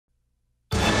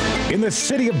in the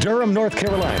city of Durham, North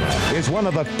Carolina, is one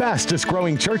of the fastest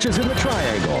growing churches in the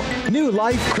Triangle, New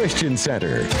Life Christian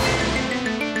Center.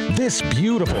 This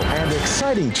beautiful and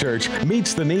exciting church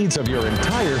meets the needs of your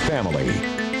entire family.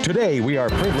 Today, we are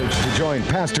privileged to join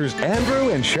Pastors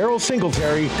Andrew and Cheryl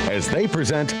Singletary as they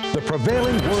present the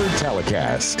Prevailing Word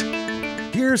Telecast.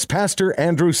 Here's Pastor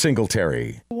Andrew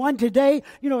Singletary. One today,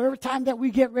 every time that we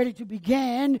get ready to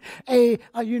begin a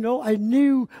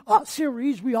new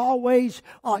series, we always,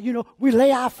 we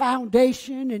lay our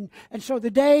foundation. And so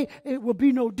today it will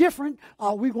be no different.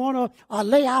 We're going to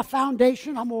lay our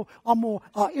foundation. I'm going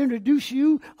to introduce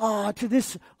you to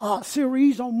this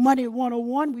series on Money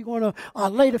 101. We're going to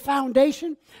lay the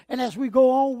foundation. And as we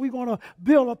go on, we're going to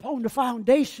build upon the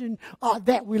foundation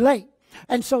that we lay.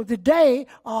 And so today,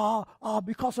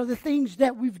 because of the things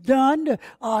that we've done,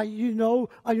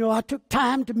 I took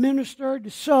time to minister, to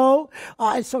sow.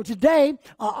 And so today,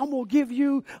 I'm going to give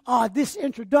you this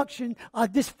introduction,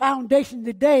 this foundation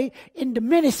today in the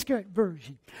miniskirt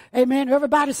version. Amen.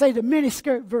 Everybody say the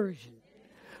miniskirt version.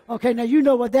 Okay, now you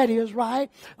know what that is,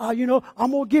 right? I'm going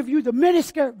to give you the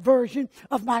miniskirt version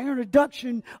of my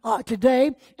introduction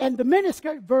today. And the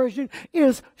miniskirt version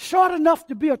is short enough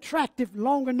to be attractive,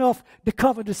 long enough to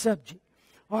cover the subject.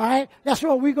 All right? That's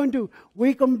what we're going to do.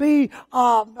 We can be,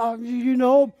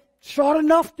 short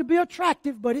enough to be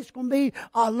attractive, but it's going to be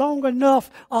long enough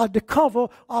to cover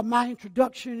my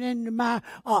introduction and my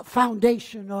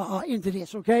foundation into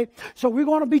this, okay? So we're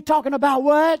going to be talking about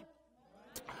what?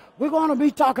 We're going to be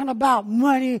talking about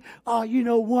money,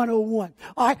 101.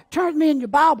 All right, turn me in your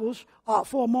Bibles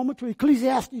for a moment to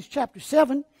Ecclesiastes chapter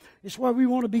 7. It's where we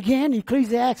want to begin,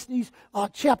 Ecclesiastes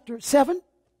chapter 7.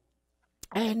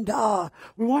 And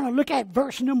we want to look at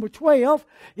verse number 12,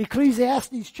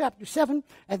 Ecclesiastes chapter 7,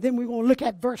 and then we're going to look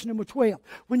at verse number 12.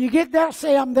 When you get there,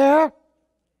 say, I'm there.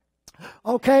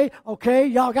 Okay,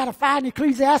 y'all got to find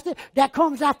Ecclesiastes. That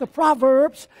comes after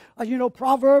Proverbs,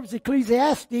 Proverbs,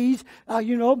 Ecclesiastes,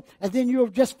 and then you'll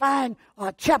just find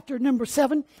chapter number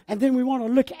 7, and then we want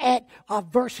to look at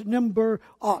verse number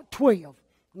 12.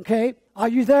 Okay, are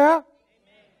you there? Amen.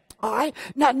 All right,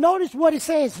 now notice what it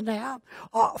says now.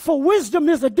 For wisdom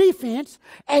is a defense,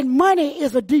 and money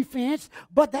is a defense,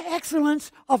 but the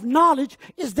excellence of knowledge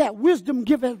is that wisdom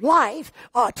giveth life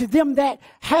to them that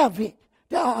have it.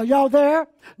 Are y'all there?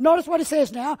 Notice what it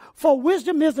says now. For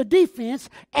wisdom is a defense,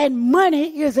 and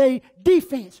money is a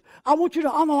defense. I want you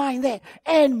to underline that.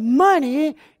 And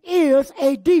money is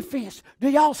a defense. Do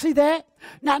y'all see that?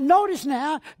 Now notice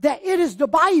now that it is the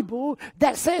Bible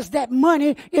that says that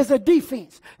money is a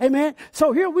defense. Amen.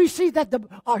 So here we see that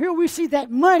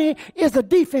money is a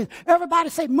defense. Everybody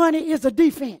say money is a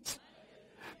defense.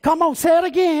 Come on, say it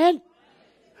again.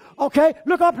 Okay,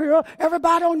 look up here.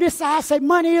 Everybody on this side say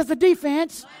money is a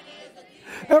defense.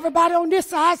 Everybody on this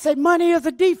side say money is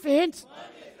a defense.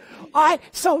 All right,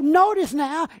 so notice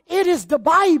now, it is the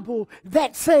Bible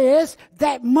that says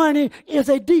that money is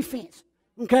a defense.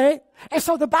 Okay? And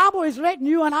so the Bible is letting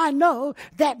you and I know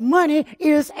that money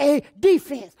is a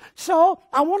defense. So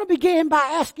I want to begin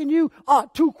by asking you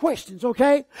two questions,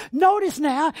 okay? Notice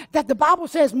now that the Bible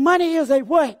says money is a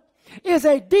what? Is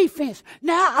a defense.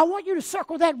 Now, I want you to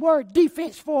circle that word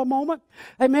defense for a moment.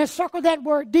 Amen. Circle that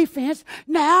word defense.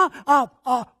 Now,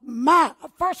 my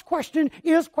first question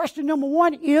number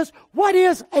one is, what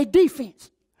is a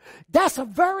defense? That's a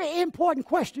very important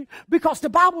question because the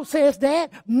Bible says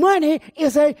that money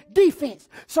is a defense.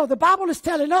 So the Bible is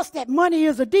telling us that money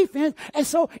is a defense. And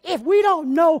so if we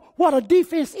don't know what a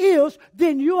defense is,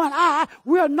 then you and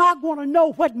we're not going to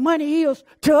know what money is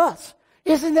to us.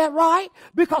 Isn't that right?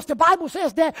 Because the Bible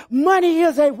says that money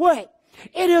is a what?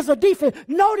 It is a defense.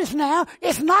 Notice now,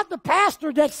 it's not the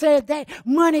pastor that said that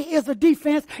money is a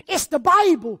defense. It's the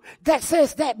Bible that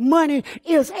says that money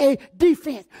is a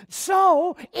defense.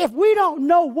 So, if we don't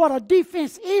know what a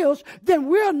defense is, then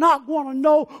we're not going to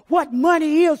know what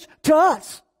money is to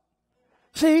us.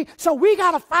 See, so we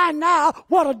got to find out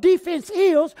what a defense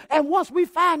is, and once we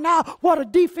find out what a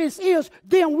defense is,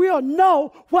 then we'll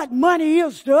know what money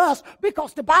is to us,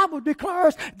 because the Bible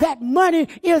declares that money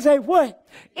is a what?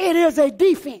 It is a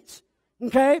defense.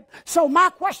 Okay? So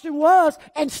my question was,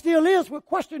 and still is, with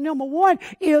question number one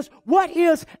is, what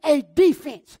is a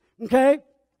defense? Okay?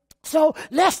 So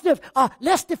let's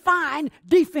define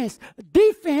defense.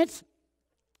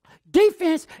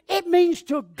 Defense, it means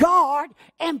to guard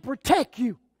and protect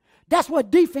you. That's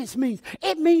what defense means.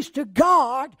 It means to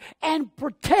guard and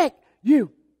protect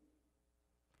you.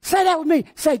 Say that with me.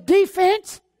 Say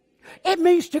defense. It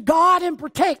means to guard and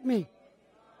protect me.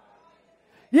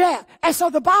 Yeah. And so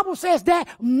the Bible says that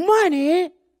money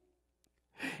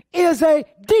is a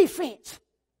defense.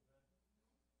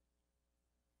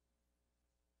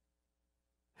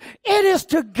 It is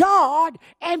to guard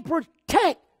and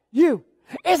protect you.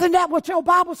 Isn't that what your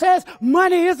Bible says?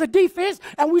 Money is a defense,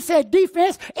 and we said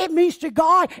defense, it means to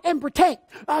guard and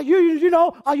protect. You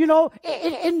know,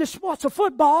 in the sports of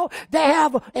football, they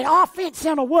have an offense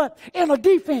and a what? And a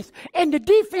defense. And the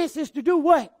defense is to do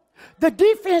what? The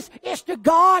defense is to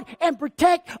guard and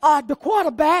protect the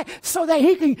quarterback so that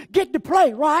he can get the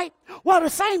play, right? Well, the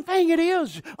same thing it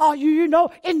is, you know,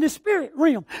 in the spirit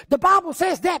realm. The Bible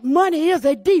says that money is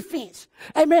a defense.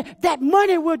 Amen. That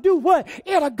money will do what?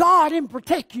 It'll guard and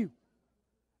protect you.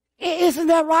 Isn't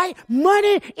that right?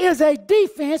 Money is a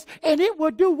defense, and it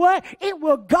will do what? It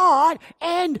will guard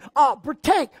and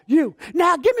protect you.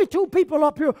 Now, give me two people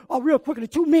up here real quickly,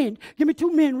 two men. Give me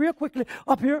two men real quickly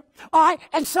up here. All right,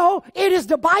 and so it is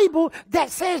the Bible that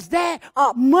says that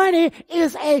money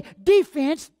is a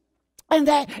defense and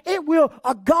that it will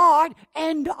guard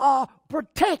and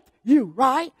protect you,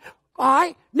 right? All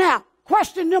right, now,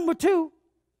 question number 2.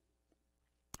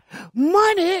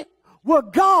 Money will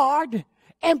guard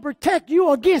and protect you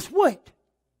against what?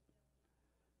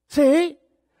 See?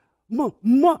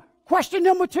 Question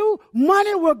number 2,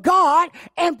 money will guard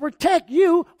and protect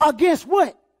you against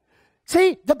what?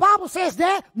 See, the Bible says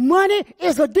that money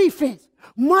is a defense.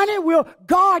 Money will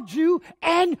guard you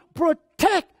and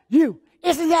protect you.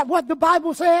 Isn't that what the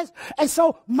Bible says? And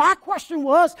so my question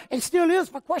was, and still is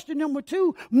for question number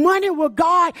 2, money will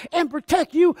guard and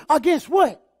protect you against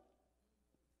what?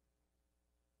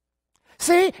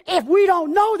 See, if we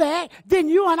don't know that, then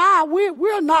you and I,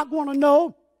 we're not going to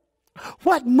know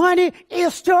what money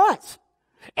is to us.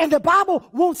 And the Bible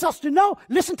wants us to know,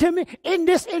 listen to me, in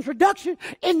this introduction,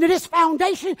 into this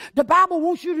foundation, the Bible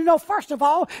wants you to know, first of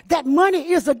all, that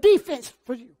money is a defense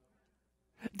for you.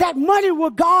 That money will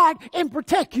guard and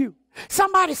protect you.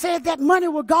 Somebody said that money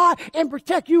will guard and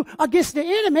protect you against the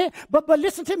enemy, but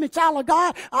listen to me, child of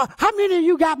God, how many of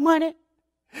you got money?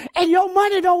 And your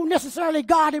money don't necessarily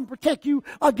guard and protect you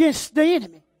against the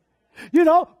enemy. You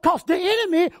know, because the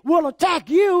enemy will attack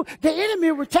you. The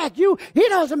enemy will attack you. It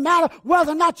doesn't matter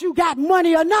whether or not you got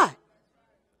money or not.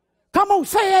 Come on,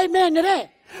 say amen to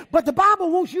that. But the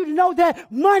Bible wants you to know that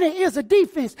money is a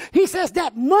defense. He says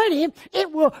that money,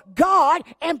 it will guard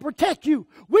and protect you.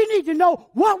 We need to know,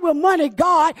 what will money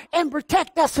guard and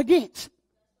protect us against?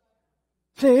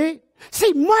 See,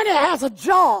 money has a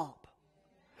job.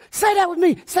 Say that with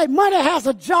me. Say, money has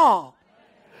a job.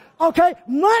 Okay?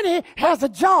 Money has a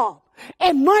job.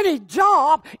 And money's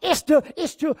job is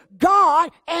to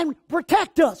guard and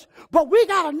protect us. But we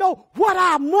got to know what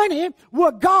our money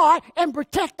will guard and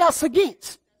protect us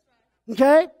against.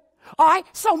 Okay? All right?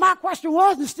 So my question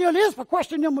was, and still is for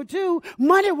question number 2,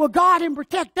 money will guard and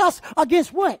protect us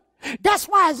against what? That's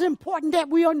why it's important that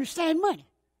we understand money.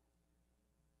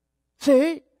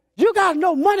 See? You got to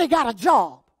know money got a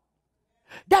job.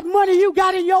 That money you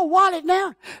got in your wallet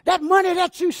now, that money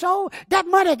that you sold, that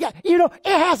money, it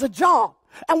has a job.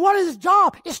 And what is its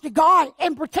job? It's to guard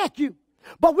and protect you.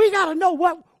 But we got to know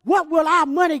what will our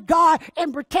money guard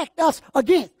and protect us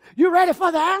against. You ready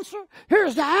for the answer?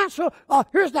 Here's the answer.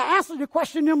 Here's the answer to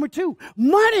question number 2.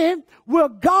 Money will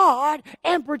guard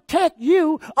and protect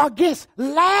you against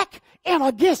lack and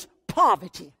against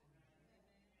poverty.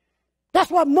 That's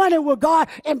what money will guard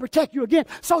and protect you against.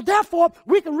 So therefore,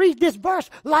 we can read this verse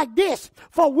like this.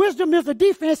 For wisdom is a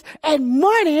defense and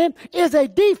money is a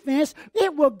defense.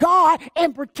 It will guard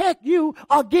and protect you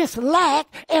against lack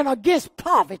and against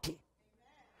poverty.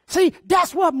 See,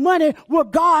 that's what money will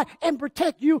guard and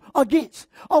protect you against.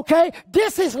 Okay?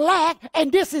 This is lack and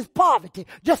this is poverty.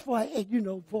 Just for,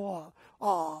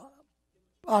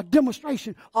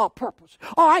 demonstration purpose.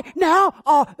 All right,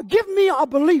 now give me a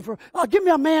believer. Give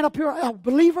me a man up here, a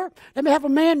believer. Let me have a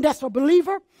man that's a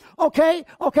believer. Okay.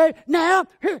 Now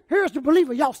here's the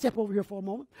believer. Y'all step over here for a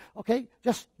moment. Okay,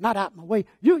 just not out my way.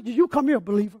 You come here,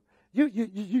 believer.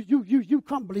 You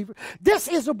come, believer. This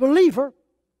is a believer.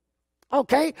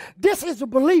 Okay, this is a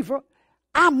believer.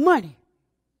 I'm money.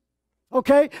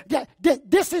 Okay,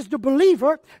 this is the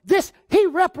believer. He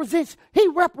represents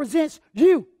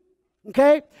you.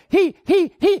 Okay,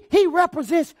 he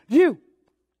represents you,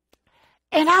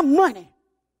 and I'm money.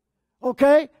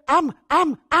 Okay, I'm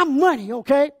money.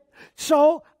 Okay,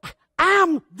 so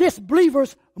I'm this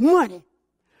believer's money.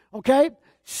 Okay,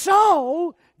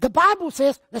 so the Bible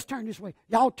says, let's turn this way.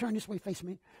 Y'all turn this way, face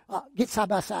me. Get side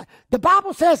by side. The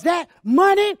Bible says that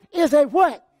money is a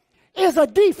what? Is a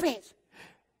defense.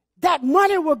 That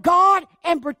money will guard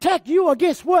and protect you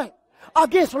against what?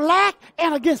 Against lack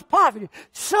and against poverty.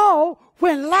 So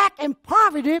when lack and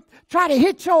poverty try to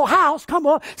hit your house, come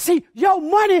on, see, your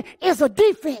money is a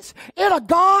defense. It'll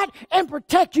guard and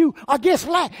protect you against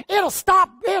lack. It'll stop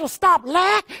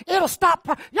lack. It'll stop.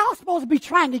 Y'all supposed to be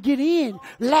trying to get in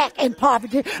lack and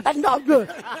poverty. That's not good.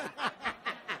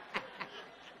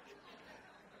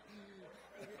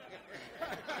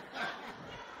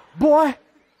 Boy.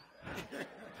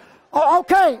 Oh,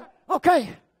 okay.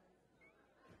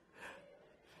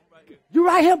 You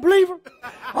right here, believer?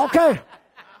 Okay.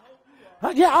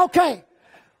 Yeah,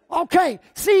 okay.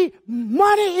 See,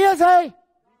 money is a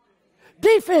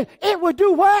defense. It will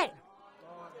do what?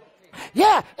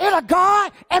 Yeah, it'll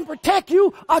guard and protect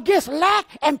you against lack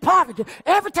and poverty.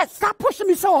 Every time, stop pushing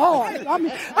me so hard. I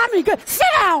mean, good. Sit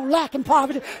down, lack and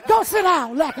poverty. Go sit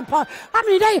down, lack and poverty. I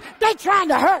mean, they trying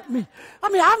to hurt me. I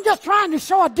mean, I'm just trying to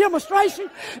show a demonstration,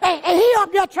 and he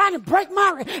up there trying to break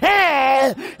my,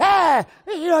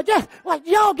 just like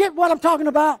y'all get what I'm talking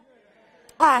about.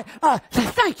 All right,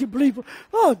 thank you, believer.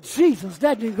 Oh, Jesus,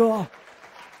 that didn't go off.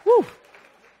 Woo.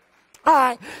 All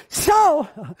right, so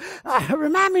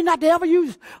remind me not to ever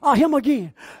use him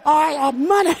again. All right,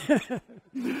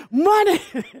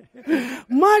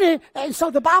 money. And so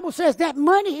the Bible says that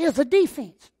money is a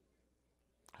defense.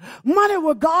 Money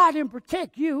will guard and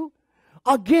protect you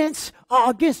against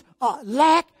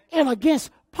lack and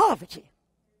against poverty.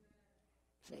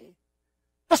 See,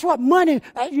 that's what money.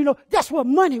 That's what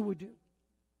money would do.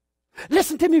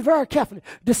 Listen to me very carefully.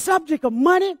 The subject of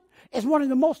money is one of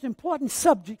the most important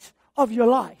subjects of your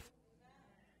life.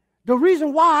 The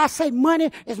reason why I say money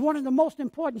is one of the most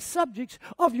important subjects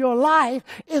of your life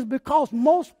is because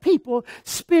most people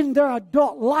spend their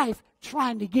adult life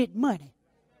trying to get money.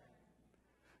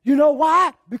 You know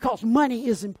why? Because money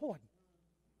is important.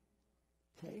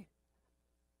 Okay?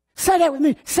 Say that with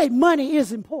me. Say money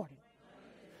is important.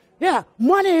 Yeah,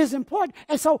 money is important.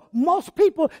 And so most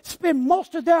people spend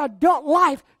most of their adult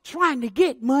life trying to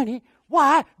get money.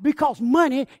 Why? Because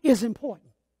money is important.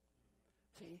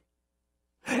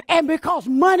 And because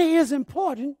money is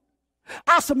important,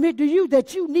 I submit to you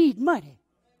that you need money.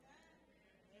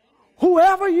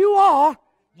 Whoever you are,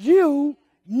 you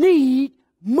need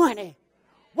money.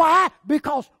 Why?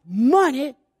 Because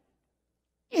money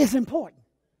is important.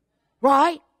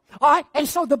 Right? All right? And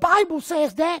so the Bible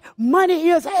says that money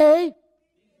is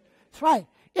that's right.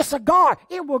 It's a guard.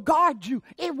 It will guard you.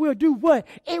 It will do what?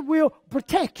 It will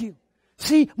protect you.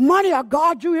 See, money will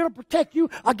guard you. It'll protect you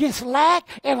against lack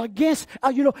and against,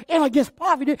 and against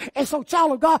poverty. And so,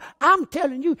 child of God, I'm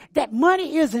telling you that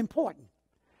money is important.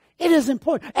 It is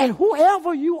important. And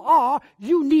whoever you are,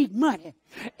 you need money.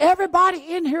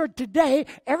 Everybody in here today,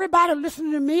 everybody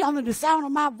listening to me under the sound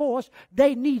of my voice,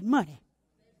 they need money.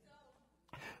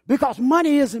 Because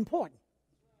money is important.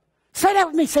 Say that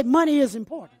with me. Say money is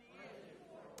important.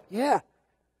 Yeah.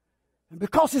 And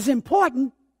because it's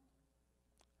important,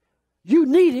 you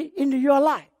need it into your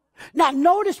life. Now,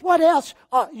 notice what else.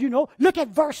 Look at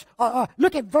verse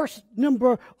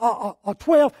number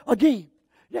 12 again.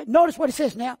 Notice what it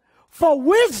says now. For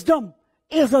wisdom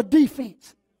is a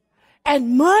defense,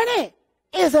 and money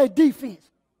is a defense.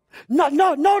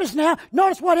 Notice now.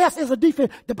 Notice what else is a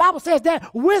defense. The Bible says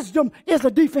that wisdom is a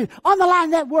defense.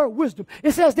 Underline that word wisdom.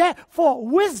 It says that for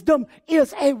wisdom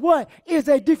is a what? Is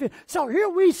a defense. So here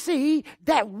we see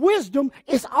that wisdom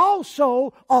is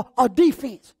also a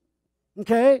defense.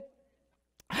 Okay?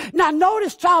 Now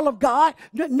notice, child of God,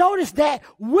 notice that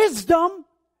wisdom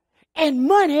and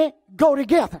money go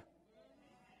together.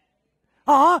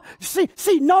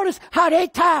 See, notice how they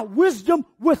tie wisdom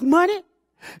with money.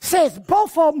 Says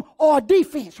both of them are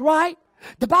defense, right?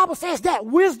 The Bible says that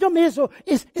wisdom is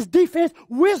defense.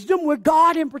 Wisdom will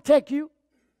guard and protect you.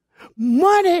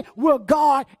 Money will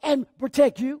guard and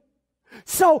protect you.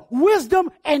 So wisdom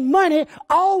and money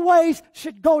always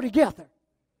should go together.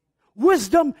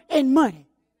 Wisdom and money.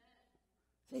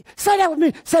 Say that with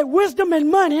me. Say wisdom and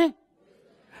money,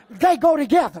 they go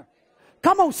together.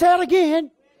 Come on, say it again.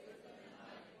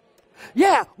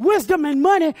 Yeah, wisdom and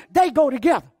money, they go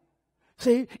together.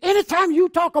 See, anytime you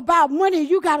talk about money,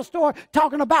 you got to start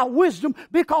talking about wisdom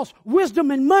because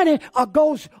wisdom and money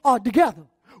goes together.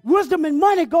 Wisdom and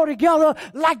money go together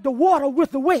like the water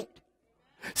with the wet.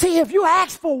 See, if you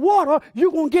ask for water,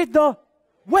 you're going to get the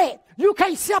wet. You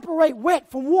can't separate wet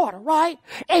from water, right?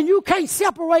 And you can't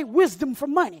separate wisdom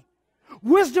from money.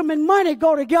 Wisdom and money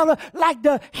go together like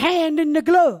the hand and the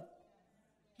glove.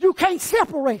 You can't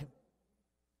separate them.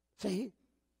 See?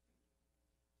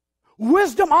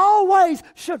 Wisdom always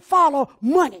should follow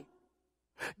money.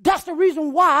 That's the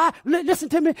reason why, listen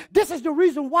to me, this is the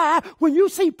reason why when you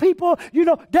see people,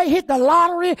 they hit the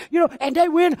lottery, and they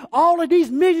win all of these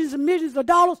millions and millions of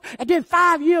dollars, and then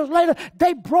 5 years later,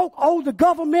 they broke all the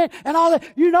government and all that.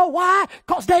 You know why?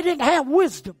 Because they didn't have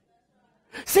wisdom.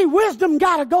 See, wisdom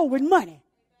got to go with money.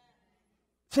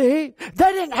 See,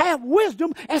 they didn't have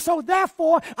wisdom, and so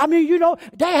therefore,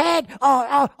 they had,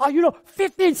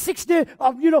 50 and 60,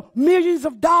 millions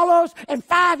of dollars, and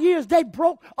 5 years they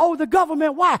broke all the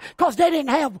government. Why? Because they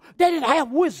didn't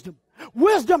have wisdom.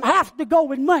 Wisdom has to go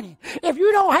with money. If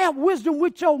you don't have wisdom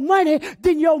with your money,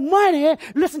 then your money,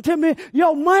 listen to me,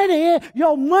 your money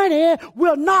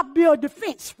will not be a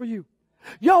defense for you.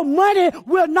 Your money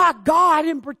will not guard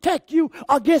and protect you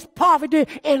against poverty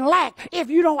and lack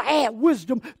if you don't add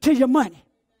wisdom to your money.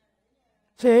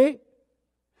 See?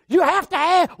 You have to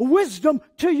add wisdom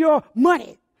to your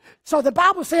money. So the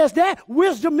Bible says that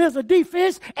wisdom is a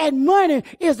defense and money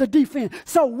is a defense.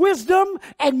 So wisdom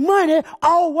and money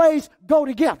always go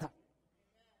together.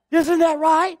 Isn't that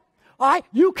right? All right?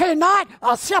 You cannot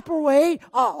separate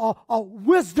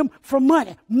wisdom from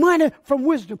money. Money from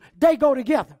wisdom. They go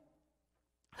together.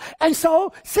 And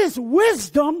so, since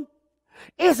wisdom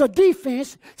is a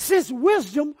defense, since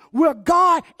wisdom will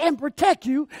guard and protect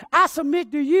you, I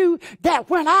submit to you that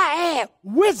when I add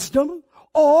wisdom,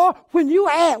 or when you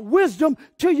add wisdom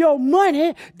to your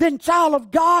money, then, child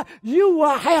of God, you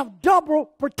will have double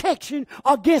protection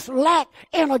against lack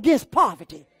and against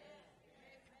poverty.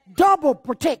 Double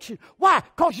protection. Why?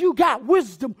 Because you got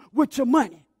wisdom with your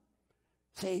money.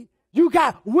 See? You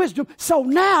got wisdom. So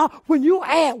now, when you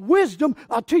add wisdom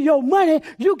to your money,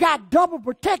 you got double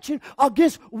protection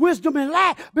against wisdom and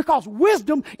lack, because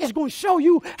wisdom is going to show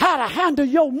you how to handle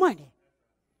your money.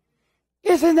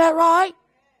 Isn't that right?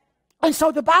 And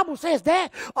so the Bible says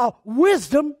that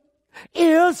wisdom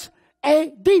is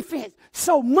a defense.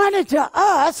 So money to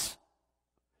us,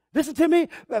 listen to me,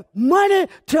 money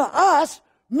to us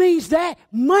means that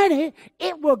money,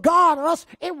 it will guard us,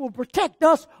 it will protect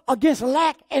us against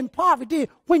lack and poverty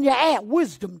when you add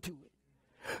wisdom to it.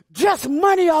 Just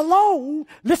money alone,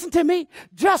 listen to me,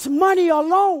 just money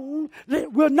alone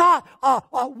will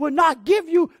not give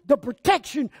you the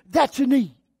protection that you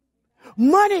need.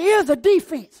 Money is a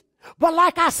defense. But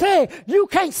like I said, you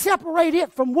can't separate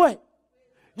it from what?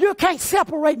 You can't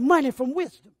separate money from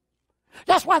wisdom.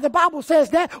 That's why the Bible says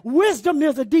that wisdom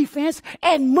is a defense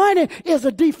and money is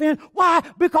a defense. Why?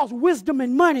 Because wisdom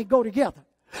and money go together.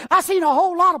 I've seen a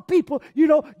whole lot of people,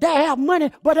 they have money,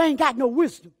 but they ain't got no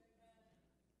wisdom.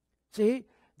 See?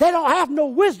 They don't have no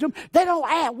wisdom. They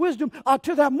don't add wisdom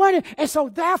to their money. And so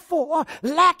therefore,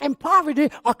 lack and poverty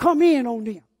come in on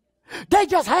them. They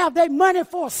just have their money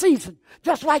for a season.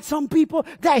 Just like some people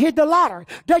that hit the lottery.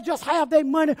 They just have their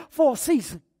money for a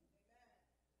season.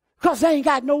 Because they ain't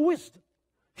got no wisdom.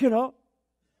 You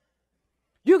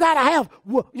gotta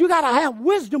have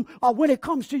wisdom when it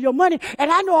comes to your money. And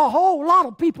I know a whole lot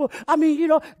of people,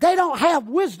 they don't have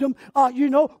wisdom,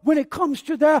 when it comes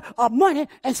to their money.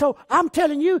 And so I'm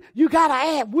telling you, you gotta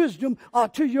add wisdom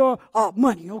to your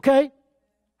money, okay?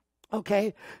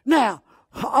 Okay. Now,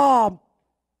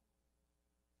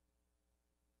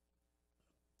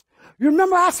 you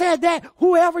remember I said that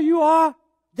whoever you are,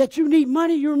 that you need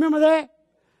money, you remember that?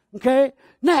 Okay?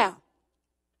 Now,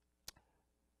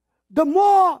 the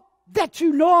more that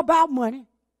you know about money,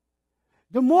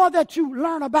 the more that you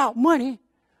learn about money,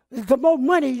 the more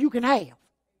money you can have.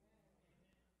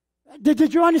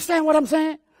 Did you understand what I'm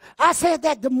saying? I said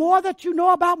that the more that you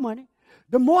know about money,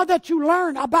 the more that you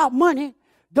learn about money,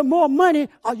 the more money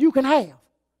you can have.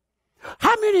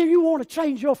 How many of you want to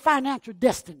change your financial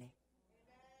destiny?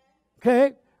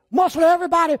 Okay? Mostly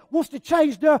everybody wants to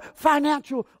change their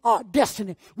financial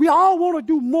destiny. We all want to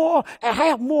do more and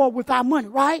have more with our money,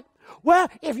 right? Well,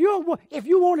 if you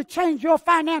want to change your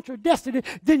financial destiny,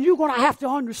 then you're going to have to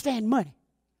understand money.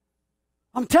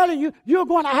 I'm telling you, you're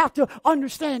going to have to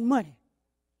understand money.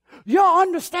 Your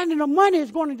understanding of money is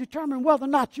going to determine whether or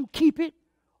not you keep it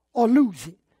or lose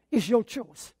it. It's your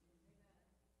choice.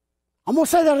 I'm going to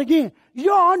say that again.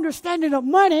 Your understanding of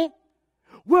money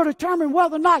will determine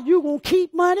whether or not you're going to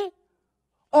keep money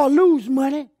or lose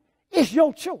money. It's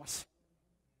your choice.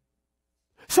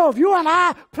 So if you and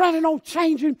I planning on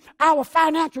changing our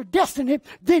financial destiny,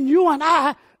 then you and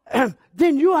I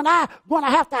going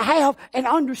to have an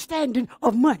understanding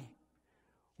of money.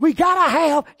 We got to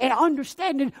have an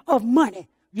understanding of money,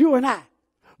 you and I.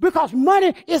 Because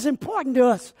money is important to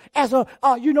us as a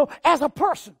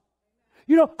person.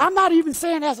 I'm not even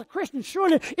saying as a Christian.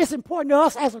 Surely it's important to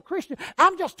us as a Christian.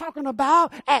 I'm just talking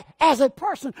about as a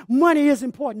person. Money is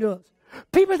important to us.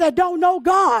 People that don't know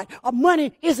God,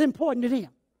 money is important to them.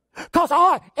 Because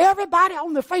everybody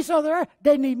on the face of the earth,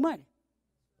 they need money.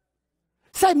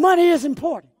 Say money is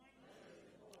important.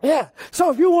 Yeah.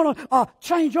 So if you want to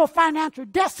change your financial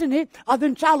destiny,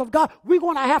 then child of God, we're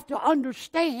going to have to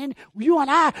understand, you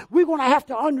and I, we're going to have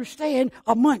to understand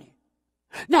money.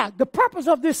 Now, the purpose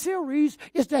of this series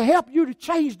is to help you to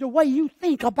change the way you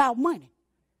think about money.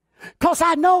 Because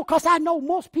I know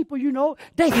most people,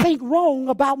 they think wrong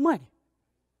about money.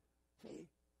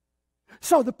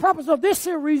 So the purpose of this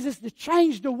series is to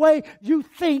change the way you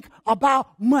think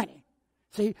about money.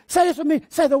 See, say this with me.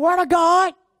 Say the Word of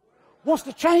God wants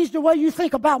to change the way you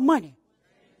think about money.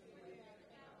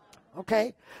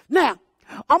 Okay. Now,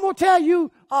 I'm gonna tell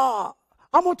you what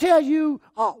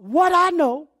I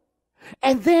know,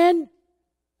 and then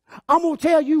I'm gonna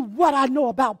tell you what I know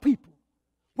about people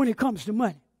when it comes to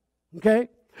money. Okay.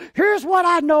 Here's what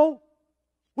I know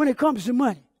when it comes to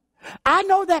money. I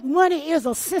know that money is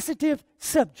a sensitive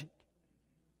subject.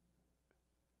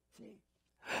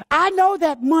 I know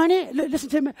that money, listen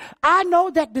to me, I know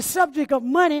that the subject of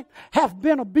money has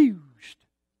been abused.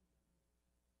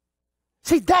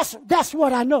 See, that's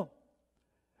what I know.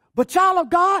 But child of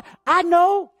God, I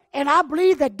know and I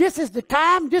believe that this is the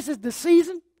time, this is the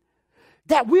season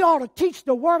that we ought to teach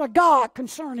the Word of God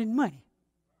concerning money.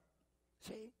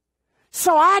 See?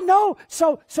 So I know,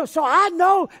 so I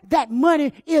know that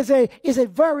money is a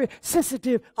very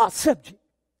sensitive subject.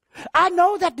 I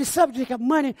know that the subject of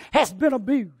money has been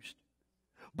abused.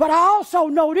 But I also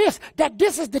know that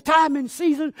this is the time and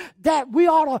season that we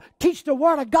ought to teach the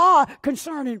Word of God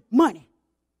concerning money.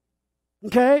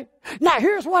 Okay? Now,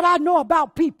 here's what I know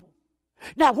about people.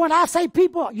 Now, when I say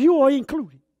people, you are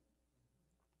included.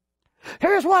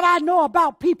 Here's what I know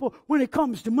about people when it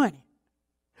comes to money.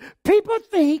 People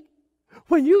think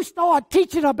when you start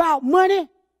teaching about money,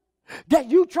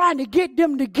 that you trying to get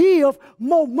them to give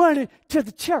more money to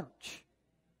the church.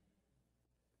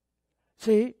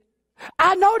 See?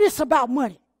 I know this about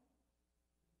money.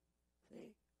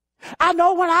 I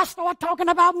know when I start talking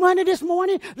about money this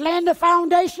morning, laying the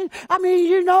foundation,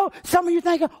 some of you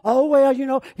thinking, oh, well, he's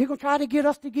going to try to get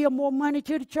us to give more money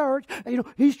to the church.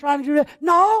 He's trying to do that.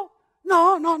 No.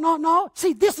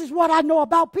 See, this is what I know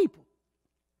about people.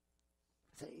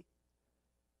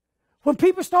 When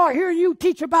people start hearing you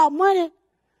teach about money,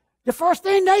 the first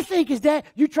thing they think is that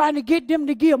you're trying to get them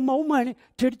to give more money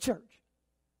to the church.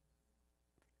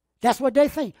 That's what they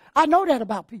think. I know that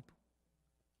about people.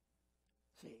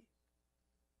 See?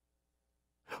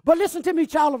 But listen to me,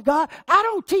 child of God. I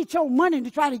don't teach on money to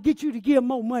try to get you to give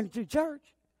more money to the church.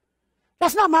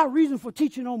 That's not my reason for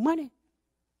teaching on money.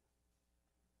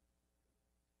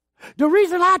 The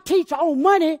reason I teach on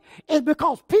money is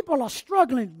because people are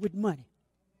struggling with money.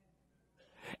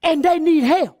 And they need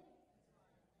help.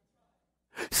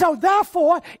 So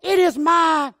therefore, it is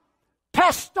my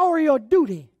pastoral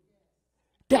duty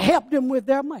to help them with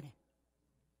their money.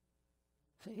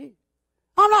 See,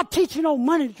 I'm not teaching on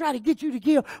money to try to get you to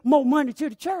give more money to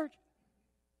the church.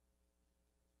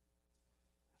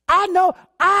 I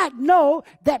know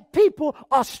that people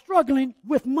are struggling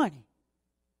with money.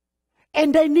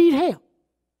 And they need help.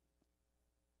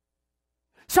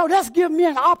 So that's giving me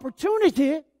an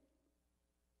opportunity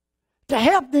to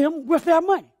help them with their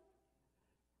money.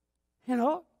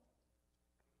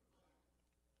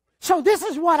 So this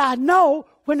is what I know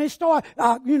when they start,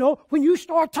 when you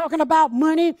start talking about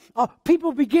money,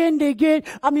 people begin to get,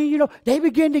 they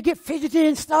begin to get fidgety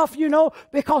and stuff,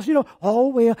 because,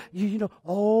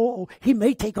 he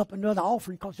may take up another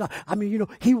offering because,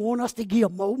 he want us to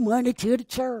give more money to the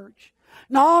church.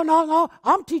 No,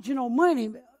 I'm teaching on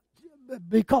money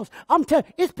because I'm telling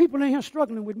you, it's people in here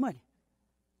struggling with money.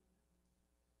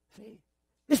 See,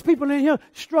 there's people in here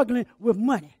struggling with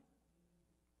money.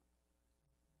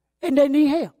 And they need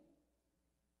help.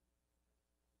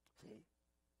 See?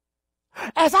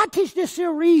 As I teach this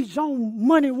series on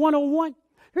Money 101,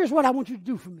 here's what I want you to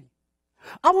do for me.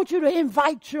 I want you to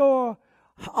invite your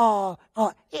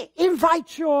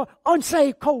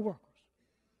unsaved co-workers.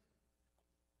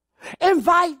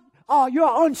 Invite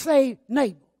your unsaved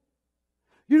neighbor.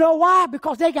 You know why?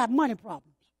 Because they got money problems.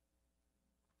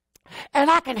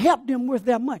 And I can help them with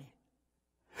their money.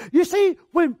 You see,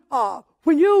 when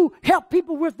you help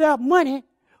people with their money,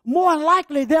 more than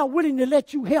likely they're willing to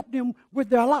let you help them with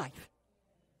their life.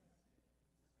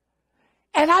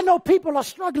 And I know people are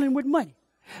struggling with money.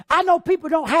 I know people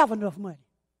don't have enough money.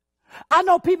 I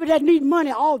know people that need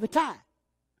money all the time.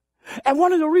 And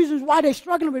one of the reasons why they're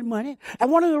struggling with money,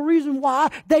 and one of the reasons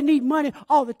why they need money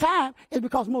all the time, is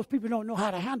because most people don't know how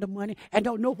to handle money and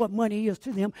don't know what money is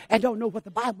to them and don't know what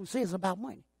the Bible says about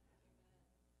money.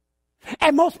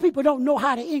 And most people don't know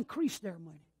how to increase their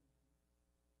money.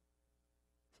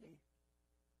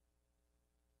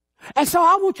 And so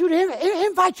I want you to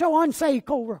invite your unsaved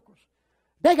co-workers.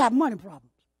 They got money problems.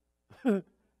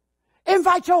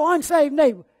 Invite your unsaved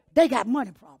neighbor. They got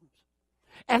money problems.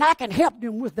 And I can help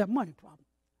them with their money problems.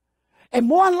 And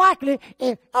more than likely,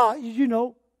 if I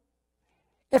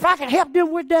can help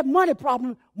them with their money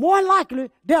problem, more than likely,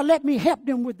 they'll let me help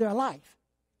them with their life.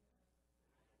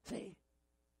 See?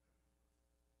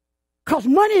 Because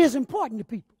money is important to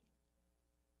people.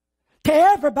 To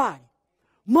everybody.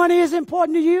 Money is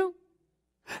important to you.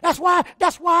 That's why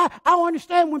I don't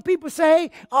understand when people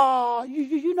say,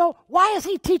 why is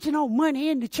he teaching on money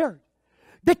in the church?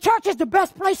 The church is the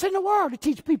best place in the world to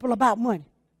teach people about money.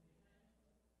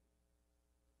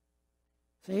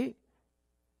 See?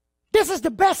 This is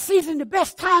the best season, the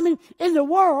best timing in the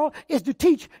world is to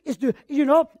teach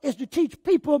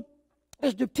people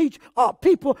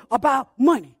about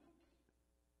money.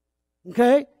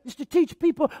 Okay? It's to teach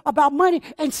people about money.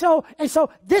 And so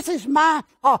this is my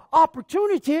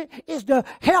opportunity, is to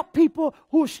help people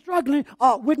who are struggling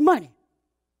with money.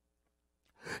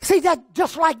 See, that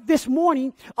just like this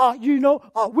morning,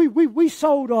 we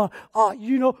sowed a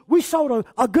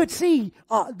good seed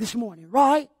this morning,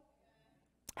 right?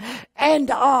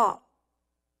 And I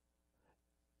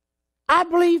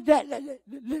believe that,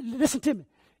 listen to me,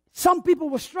 some people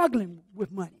were struggling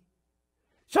with money.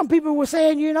 Some people were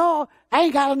saying, I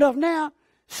ain't got enough now.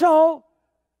 So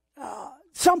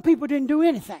some people didn't do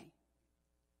anything.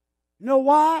 You know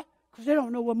why? Because they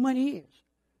don't know what money is.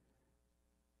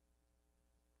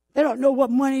 They don't know what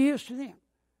money is to them.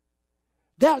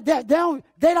 They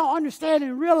don't understand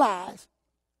and realize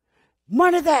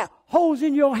money that holds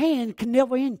in your hand can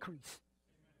never increase.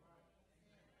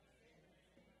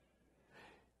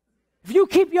 If you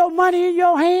keep your money in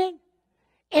your hand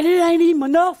and it ain't even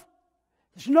enough,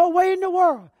 there's no way in the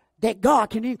world that God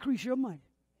can increase your money.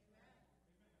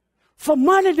 For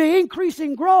money to increase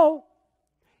and grow,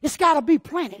 it's got to be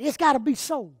planted. It's got to be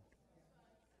sown.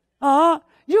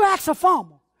 You ask a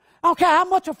farmer. I don't care how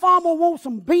much a farmer wants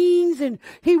some beans and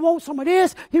he wants some of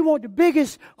this. He wants the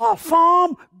biggest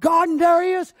farm, garden there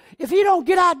is. If he don't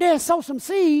get out there and sow some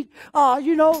seed,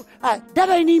 that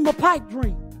ain't even a pipe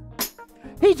dream.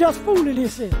 He just fooling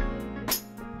himself.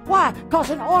 Why?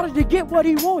 Because in order to get what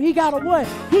he wants, he got to what?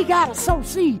 He got to sow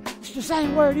seed. It's the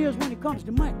same way it is when it comes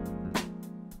to money.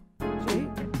 See?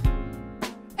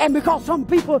 And because some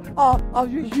people, how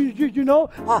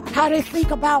they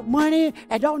think about money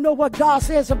and don't know what God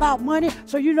says about money,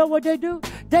 so you know what they do?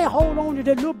 They hold on to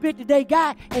the little bit that they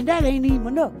got, and that ain't even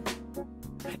enough.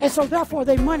 And so therefore,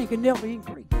 their money can never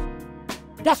increase.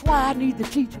 That's why I need to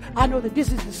teach. I know that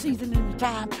this is the season and the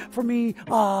time for me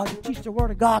to teach the Word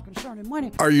of God concerning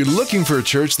money. Are you looking for a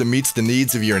church that meets the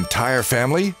needs of your entire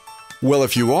family? Well,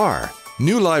 if you are,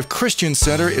 New Life Christian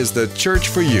Center is the church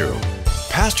for you.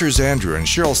 Pastors Andrew and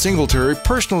Cheryl Singletary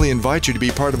personally invite you to be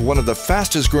part of one of the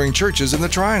fastest growing churches in the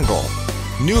Triangle.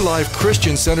 New Life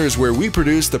Christian Center is where we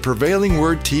produce the Prevailing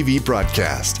Word TV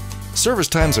broadcast. Service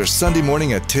times are Sunday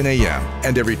morning at 10 a.m.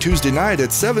 and every Tuesday night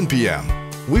at 7 p.m.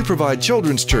 We provide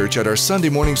children's church at our Sunday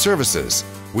morning services.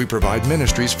 We provide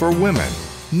ministries for women,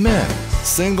 men,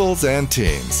 singles, and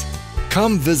teens.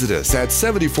 Come visit us at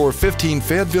 7415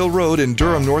 Fayetteville Road in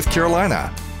Durham, North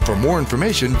Carolina. For more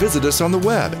information, visit us on the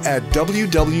web at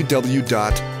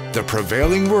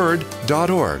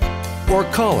www.theprevailingword.org or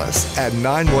call us at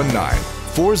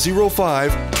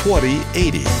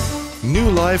 919-405-2080. New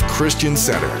Life Christian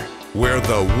Center, where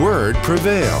the Word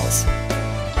prevails.